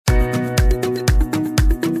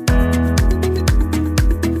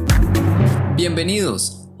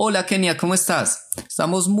Bienvenidos. Hola Kenia, ¿cómo estás?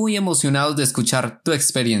 Estamos muy emocionados de escuchar tu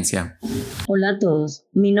experiencia. Hola a todos,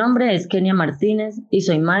 mi nombre es Kenia Martínez y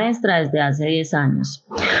soy maestra desde hace 10 años.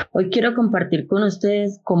 Hoy quiero compartir con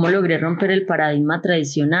ustedes cómo logré romper el paradigma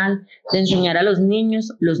tradicional de enseñar a los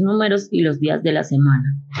niños los números y los días de la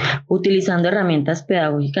semana, utilizando herramientas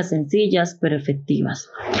pedagógicas sencillas pero efectivas.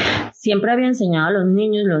 Siempre había enseñado a los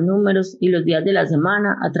niños los números y los días de la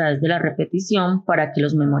semana a través de la repetición para que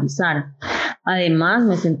los memorizaran. Además,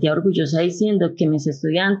 me sentía orgullosa diciendo que mis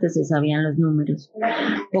estudiantes se sabían los números.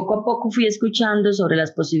 Poco a poco fui escuchando sobre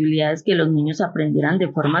las posibilidades que los niños aprendieran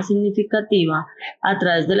de forma significativa a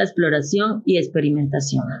través de la exploración y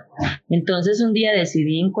experimentación. Entonces, un día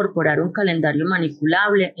decidí incorporar un calendario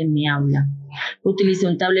manipulable en mi aula. Utilicé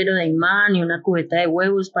un tablero de imán y una cubeta de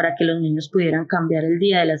huevos para que los niños pudieran cambiar el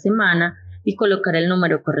día de la semana y colocar el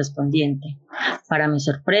número correspondiente. Para mi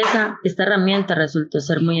sorpresa, esta herramienta resultó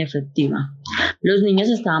ser muy efectiva. Los niños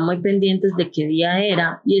estaban muy pendientes de qué día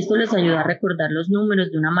era y esto les ayudó a recordar los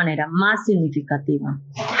números de una manera más significativa.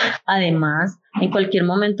 Además, en cualquier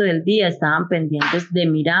momento del día estaban pendientes de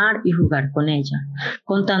mirar y jugar con ella,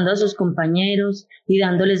 contando a sus compañeros y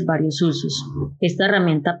dándoles varios usos. Esta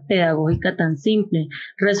herramienta pedagógica tan simple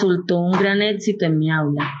resultó un gran éxito en mi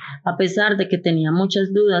aula, a pesar de que tenía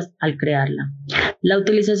muchas dudas al crearla. La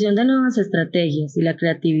utilización de nuevas estrategias y la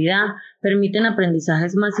creatividad permiten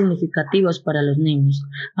aprendizajes más significativos para los niños.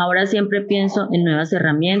 Ahora siempre pienso en nuevas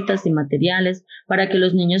herramientas y materiales para que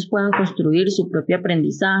los niños puedan construir su propio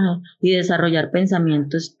aprendizaje y desarrollar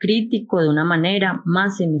pensamientos críticos de una manera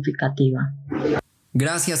más significativa.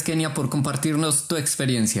 Gracias Kenia por compartirnos tu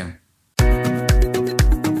experiencia.